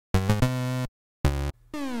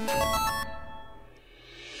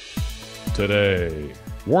Today,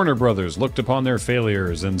 Warner Brothers looked upon their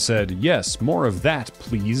failures and said, yes, more of that,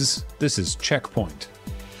 please. This is CheckPoint.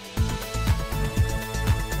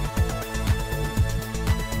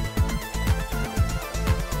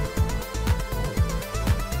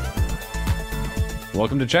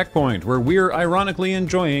 Welcome to CheckPoint, where we're ironically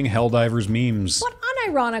enjoying Helldivers memes. But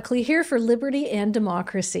unironically here for liberty and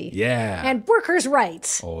democracy. Yeah. And workers'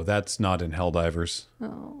 rights. Oh, that's not in Helldivers.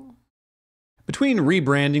 Oh. Between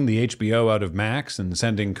rebranding the HBO out of Max and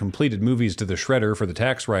sending completed movies to the shredder for the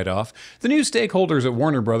tax write-off, the new stakeholders at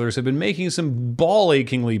Warner Brothers have been making some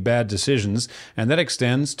ball-achingly bad decisions, and that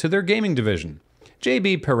extends to their gaming division.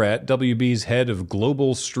 J.B. Perrette, WB's head of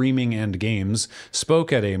global streaming and games,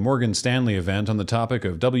 spoke at a Morgan Stanley event on the topic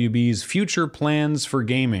of WB's future plans for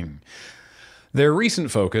gaming. Their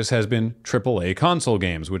recent focus has been AAA console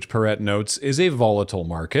games, which Perrette notes is a volatile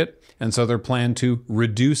market, and so their plan to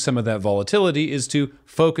reduce some of that volatility is to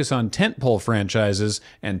focus on tentpole franchises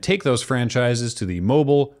and take those franchises to the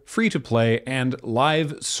mobile, free-to-play, and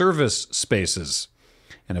live service spaces.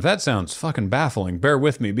 And if that sounds fucking baffling, bear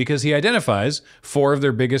with me, because he identifies 4 of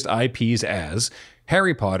their biggest IPs as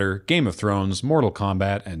Harry Potter, Game of Thrones, Mortal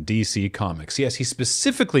Kombat, and DC Comics. Yes, he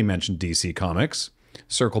specifically mentioned DC Comics.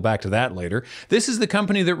 Circle back to that later. This is the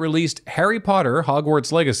company that released Harry Potter,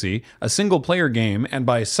 Hogwarts Legacy, a single-player game, and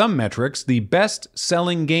by some metrics, the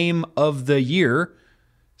best-selling game of the year,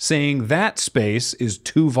 saying that space is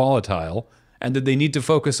too volatile and that they need to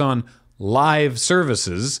focus on live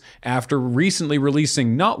services after recently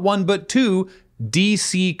releasing not 1 but 2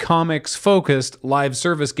 DC Comics focused live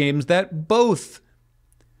service games that both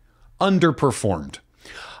underperformed.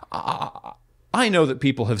 I know that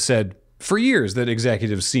people have said for years that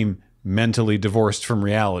executives seem mentally divorced from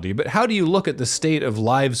reality, but how do you look at the state of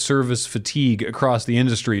live service fatigue across the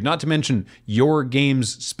industry, not to mention your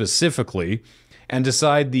games specifically, and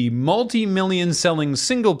decide the multi-million selling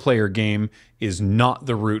single-player game is not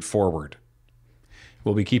the route forward?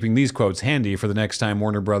 We'll be keeping these quotes handy for the next time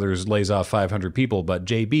Warner Brothers lays off 500 people, but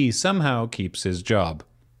JB somehow keeps his job.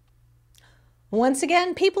 Once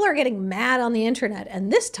again, people are getting mad on the internet, and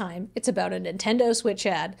this time it's about a Nintendo Switch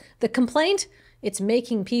ad. The complaint? It's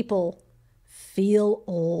making people feel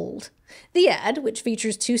old. The ad, which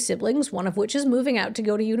features 2 siblings, one of which is moving out to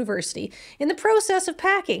go to university, in the process of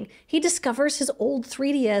packing, he discovers his old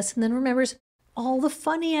 3DS and then remembers all the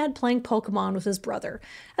fun he had playing Pokemon with his brother.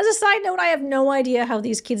 As a side note, I have no idea how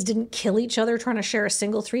these kids didn't kill each other trying to share a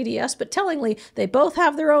single 3DS, but tellingly, they both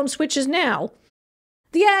have their own Switches now.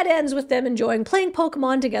 The ad ends with them enjoying playing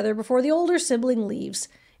Pokemon together before the older sibling leaves.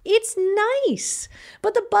 It's nice,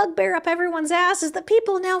 but the bugbear up everyone's ass is that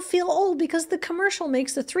people now feel old because the commercial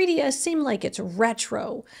makes the 3DS seem like it's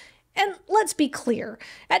retro. And let's be clear,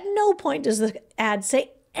 at no point does the ad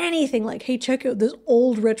say anything like, hey, check out this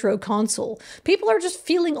old retro console. People are just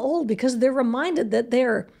feeling old because they're reminded that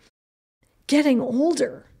they're getting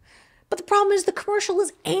older. But the problem is the commercial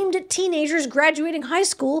is aimed at teenagers graduating high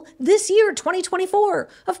school this year, 2024.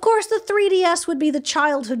 Of course, the 3DS would be the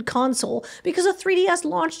childhood console because the 3DS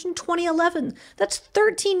launched in 2011. That's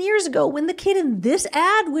 13 years ago when the kid in this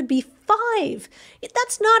ad would be 5.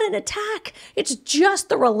 That's not an attack. It's just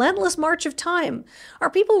the relentless march of time. Are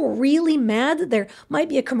people really mad that there might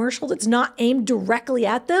be a commercial that's not aimed directly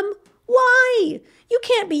at them? Why? You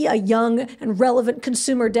can't be a young and relevant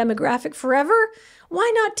consumer demographic forever. Why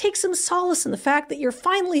not take some solace in the fact that you're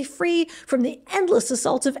finally free from the endless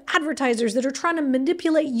assaults of advertisers that are trying to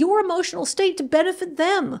manipulate your emotional state to benefit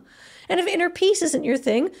them? And if inner peace isn't your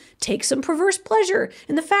thing, take some perverse pleasure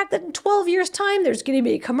in the fact that in 12 years' time there's going to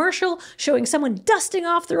be a commercial showing someone dusting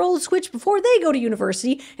off their old Switch before they go to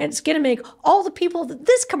university, and it's going to make all the people that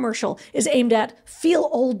this commercial is aimed at feel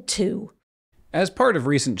old too. As part of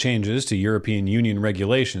recent changes to European Union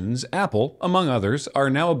regulations, Apple, among others, are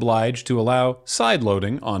now obliged to allow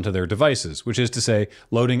sideloading onto their devices, which is to say,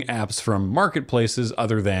 loading apps from marketplaces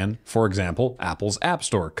other than, for example, Apple's App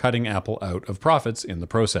Store, cutting Apple out of profits in the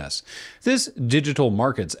process. This Digital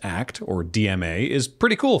Markets Act, or DMA, is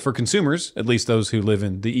pretty cool for consumers, at least those who live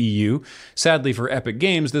in the EU. Sadly for Epic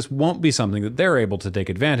Games, this won't be something that they're able to take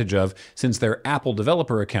advantage of since their Apple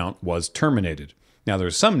developer account was terminated. Now,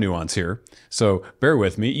 there's some nuance here, so bear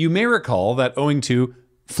with me. You may recall that owing to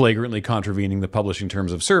flagrantly contravening the publishing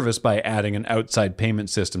terms of service by adding an outside payment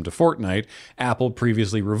system to Fortnite, Apple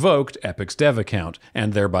previously revoked Epic's dev account,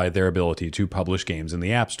 and thereby their ability to publish games in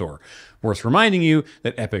the App Store. Worth reminding you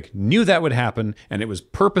that Epic knew that would happen, and it was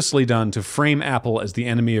purposely done to frame Apple as the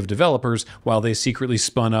enemy of developers while they secretly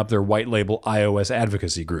spun up their white label iOS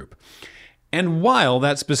advocacy group. And while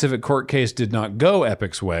that specific court case did not go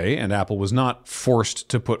Epic's way, and Apple was not forced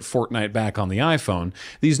to put Fortnite back on the iPhone,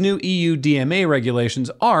 these new EU DMA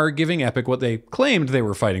regulations are giving Epic what they claimed they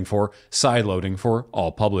were fighting for, sideloading for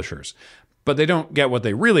all publishers. But they don't get what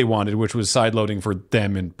they really wanted, which was sideloading for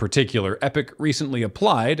them in particular. Epic recently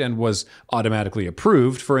applied and was automatically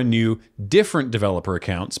approved for a new, different developer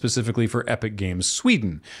account, specifically for Epic Games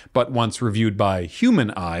Sweden. But once reviewed by human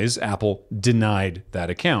eyes, Apple denied that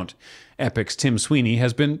account. Epic's Tim Sweeney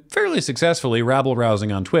has been fairly successfully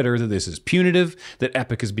rabble-rousing on Twitter that this is punitive, that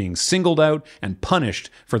Epic is being singled out and punished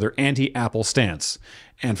for their anti-Apple stance.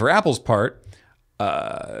 And for Apple's part,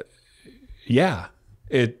 yeah.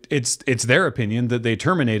 It's their opinion that they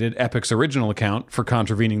terminated Epic's original account for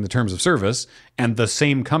contravening the terms of service, and the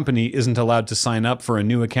same company isn't allowed to sign up for a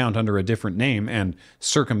new account under a different name and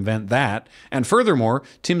circumvent that. And furthermore,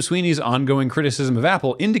 Tim Sweeney's ongoing criticism of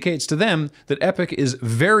Apple indicates to them that Epic is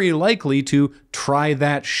very likely to try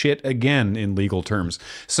that shit again in legal terms.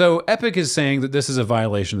 So Epic is saying that this is a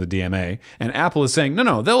violation of the DMA, and Apple is saying,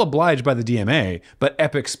 no, they'll oblige by the DMA, but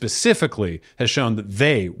Epic specifically has shown that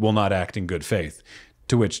they will not act in good faith.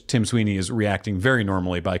 To which Tim Sweeney is reacting very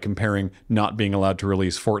normally by comparing not being allowed to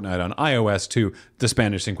release Fortnite on iOS to the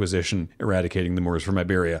Spanish Inquisition eradicating the Moors from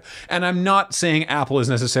Iberia. And I'm not saying Apple is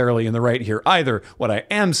necessarily in the right here either. What I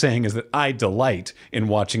am saying is that I delight in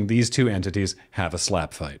watching these two entities have a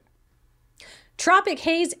slap fight. Tropic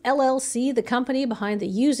Haze LLC, the company behind the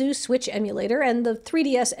Yuzu Switch emulator and the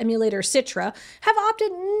 3DS emulator Citra, have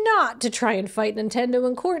opted not to try and fight Nintendo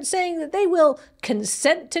in court, saying that they will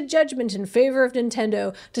consent to judgment in favor of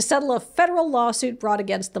Nintendo to settle a federal lawsuit brought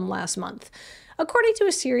against them last month. According to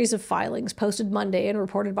a series of filings posted Monday and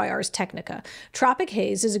reported by Ars Technica, Tropic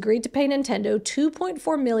Haze has agreed to pay Nintendo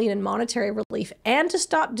 $2.4 million in monetary relief and to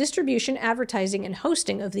stop distribution, advertising, and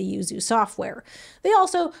hosting of the Yuzu software. They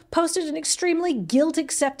also posted an extremely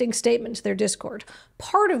guilt-accepting statement to their Discord,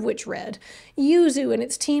 part of which read, "Yuzu and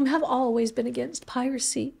its team have always been against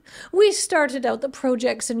piracy. We started out the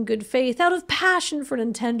projects in good faith, out of passion for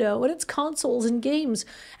Nintendo and its consoles and games,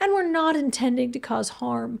 and we're not intending to cause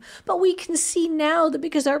harm. But we can see now that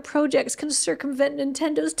because our projects can circumvent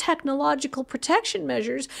Nintendo's technological protection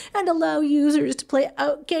measures and allow users to play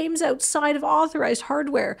games outside of authorized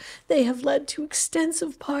hardware, they have led to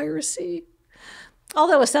extensive piracy."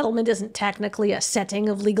 Although a settlement isn't technically a setting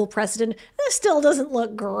of legal precedent, this still doesn't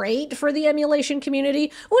look great for the emulation community,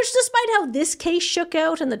 which, despite how this case shook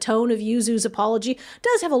out and the tone of Yuzu's apology,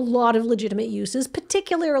 does have a lot of legitimate uses,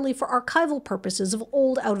 particularly for archival purposes of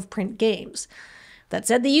old out-of-print games. That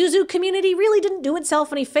said, the Yuzu community really didn't do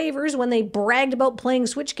itself any favors when they bragged about playing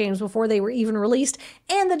Switch games before they were even released,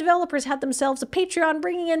 and the developers had themselves a Patreon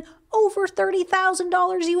bringing in over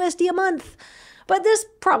 $30,000 USD a month. But this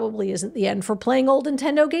probably isn't the end for playing old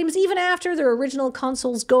Nintendo games even after their original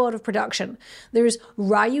consoles go out of production. There's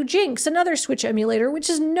Ryu Jinx, another Switch emulator, which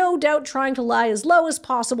is no doubt trying to lie as low as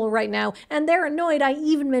possible right now, and they're annoyed I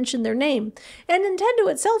even mentioned their name. And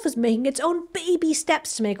Nintendo itself is making its own baby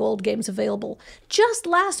steps to make old games available. Just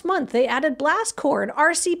last month, they added Blast Core and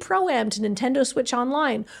RC Pro-Am to Nintendo Switch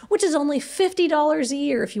Online, which is only $50 a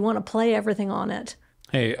year if you want to play everything on it.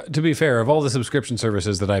 Hey, to be fair, of all the subscription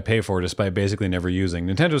services that I pay for despite basically never using,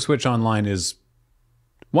 Nintendo Switch Online is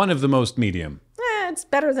one of the most medium. It's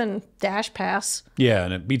better than Dash Pass. Yeah,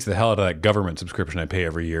 and it beats the hell out of that government subscription I pay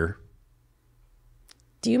every year.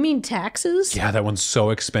 Do you mean taxes? Yeah, that one's so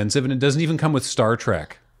expensive, and it doesn't even come with Star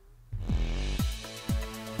Trek.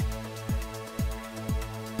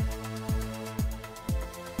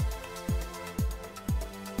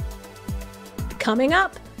 Coming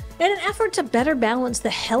up, in an effort to better balance the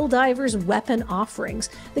Helldivers weapon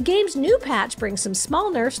offerings, the game's new patch brings some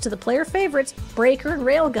small nerfs to the player favorites, Breaker and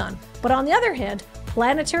Railgun. But on the other hand,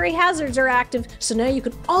 planetary hazards are active, so now you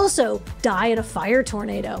can also die in a fire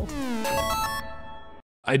tornado.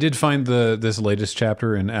 I did find this latest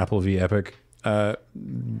chapter in Apple v Epic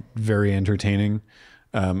very entertaining.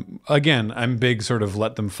 Again, I'm big sort of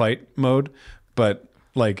let them fight mode, but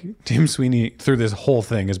like Tim Sweeney through this whole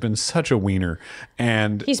thing has been such a wiener,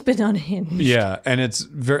 and he's been unhinged. Yeah, and it's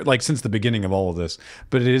very like since the beginning of all of this.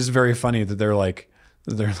 But it is very funny that they're like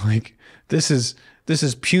this is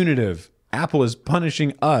punitive. Apple is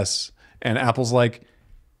punishing us, and Apple's like,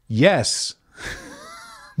 yes,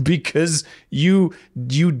 because you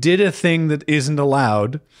did a thing that isn't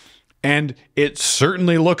allowed, and it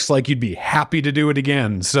certainly looks like you'd be happy to do it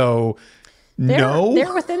again. So.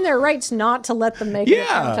 They're within their rights not to let them make an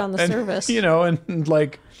account on the service. You know, and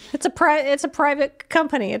like it's a private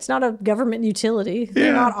company. It's not a government utility.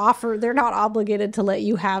 They're not obligated to let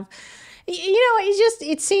you have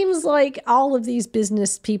It seems like all of these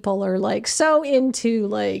business people are like so into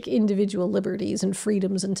like individual liberties and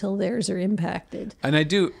freedoms until theirs are impacted. And I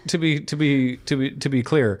do, to be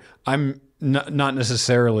clear, I'm not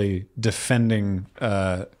necessarily defending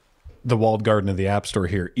the walled garden of the App Store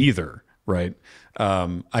here either, right?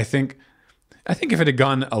 I think if it had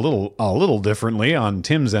gone a little differently on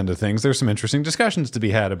Tim's end of things, there's some interesting discussions to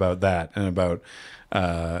be had about that and about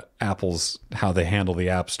Apple's how they handle the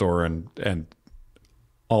App Store and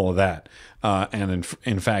all of that. And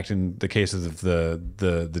in fact, in the cases of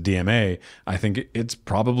the DMA, I think it's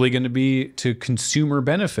probably going to be to consumer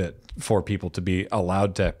benefit for people to be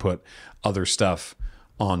allowed to put other stuff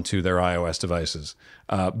onto their iOS devices.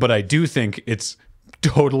 But I do think it's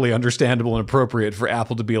totally understandable and appropriate for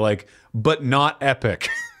Apple to be like, but not Epic,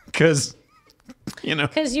 because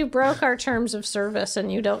you broke our terms of service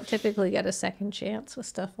and you don't typically get a second chance with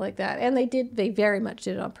stuff like that. And they very much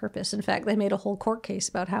did it on purpose. In fact, they made a whole court case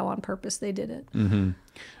about how on purpose they did it. Mm-hmm.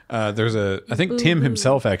 I think Tim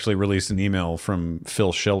himself actually released an email from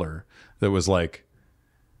Phil Schiller that was like,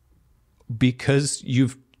 because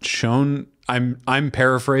you've shown, I'm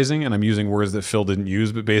paraphrasing and I'm using words that Phil didn't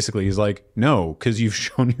use, but basically he's like, no, because you've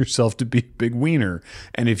shown yourself to be a big wiener,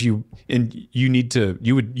 and you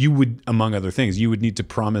would among other things, you would need to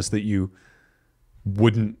promise that you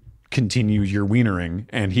wouldn't continue your wienering.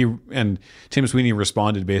 And Tim Sweeney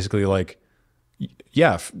responded basically like,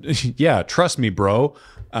 yeah, trust me, bro.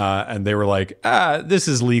 And they were like, this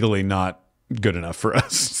is legally not good enough for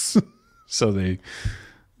us, so they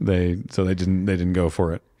didn't go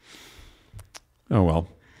for it. Oh, well.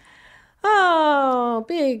 Oh,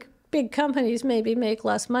 big companies maybe make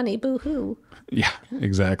less money. Boo-hoo. Yeah,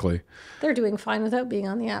 exactly. They're doing fine without being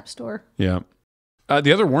on the App Store. Yeah.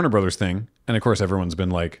 The other Warner Brothers thing, and of course everyone's been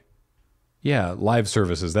like, yeah, live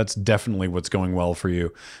services, that's definitely what's going well for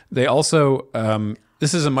you. They also,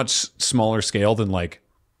 this is a much smaller scale than like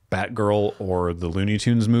Batgirl or the Looney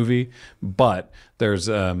Tunes movie, but there's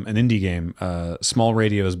an indie game, Small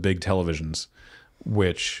Radios, Big Televisions,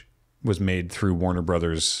 which was made through Warner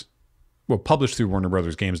Brothers, published through Warner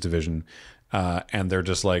Brothers Games Division, and they're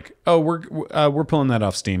just like, oh, we're pulling that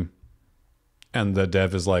off Steam, and the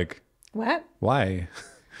dev is like, what? Why?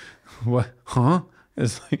 What? Huh?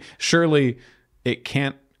 It's like, surely it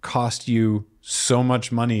can't cost you so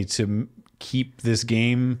much money to keep this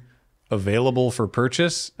game available for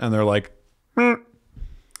purchase, and they're like,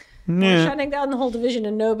 We're shutting down the whole division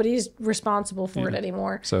and nobody's responsible for it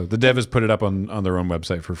anymore. So the dev has put it up on their own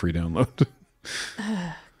website for free download.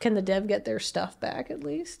 Can the dev get their stuff back at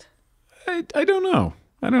least? I don't know.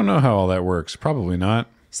 I don't know how all that works. Probably not.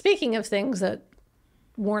 Speaking of things that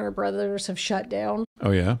Warner Brothers have shut down.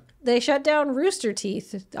 Oh, yeah? They shut down Rooster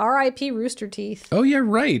Teeth. R.I.P. Rooster Teeth. Oh, yeah,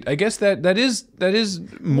 right. I guess that is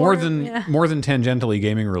more than tangentially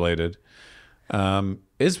gaming related.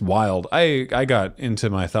 It's wild. I got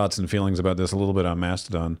into my thoughts and feelings about this a little bit on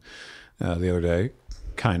Mastodon the other day,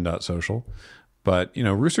 kind.social. But,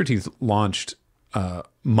 Rooster Teeth launched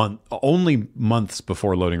only months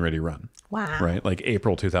before Loading Ready Run. Wow. Right? Like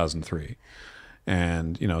April 2003.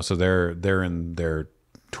 And, so they're in their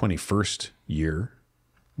 21st year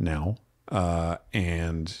now.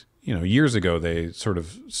 And years ago, they sort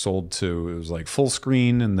of sold to, it was like full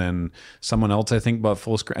screen, and then someone else, I think, bought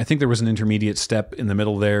full screen. I think there was an intermediate step in the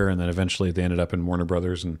middle there, and then eventually they ended up in Warner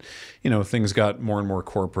Brothers, and, things got more and more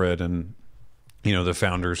corporate, and, the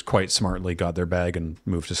founders quite smartly got their bag and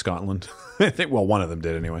moved to Scotland. I think, well, one of them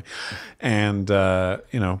did anyway. And,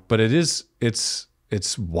 but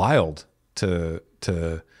it's wild to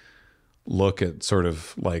look at sort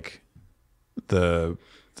of like the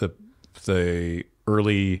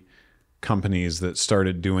early companies that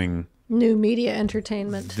started doing new media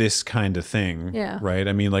entertainment, this kind of thing. Yeah. Right.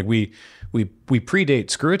 I mean, like we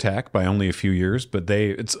predate Screw Attack by only a few years, but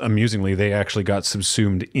it's amusingly, they actually got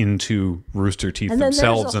subsumed into Rooster Teeth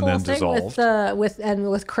themselves and then dissolved.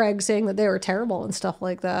 With Craig saying that they were terrible and stuff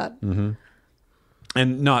like that. Mm-hmm.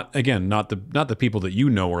 And not the people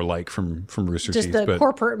that or like from Rooster Teeth, just the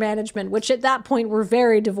corporate management, which at that point were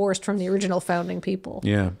very divorced from the original founding people.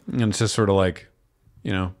 Yeah, and it's just sort of like,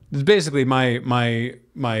 it's basically my.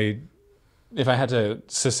 If I had to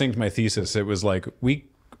succinct my thesis, it was like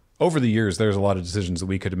over the years, there's a lot of decisions that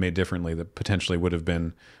we could have made differently that potentially would have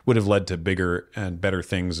led to bigger and better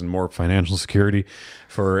things and more financial security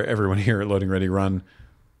for everyone here at Loading Ready Run,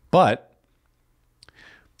 but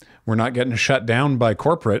we're not getting shut down by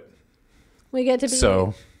corporate. We get to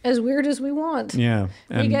be as weird as we want. Yeah,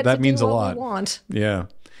 and that means a lot. We want. Yeah,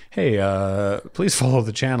 hey, please follow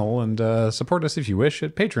the channel and support us if you wish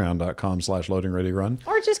at patreon.com/loadingreadyrun.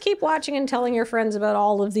 Or just keep watching and telling your friends about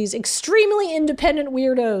all of these extremely independent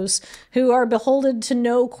weirdos who are beholden to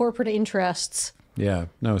no corporate interests. Yeah,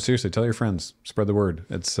 no, seriously, tell your friends, spread the word.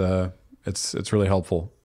 It's really helpful.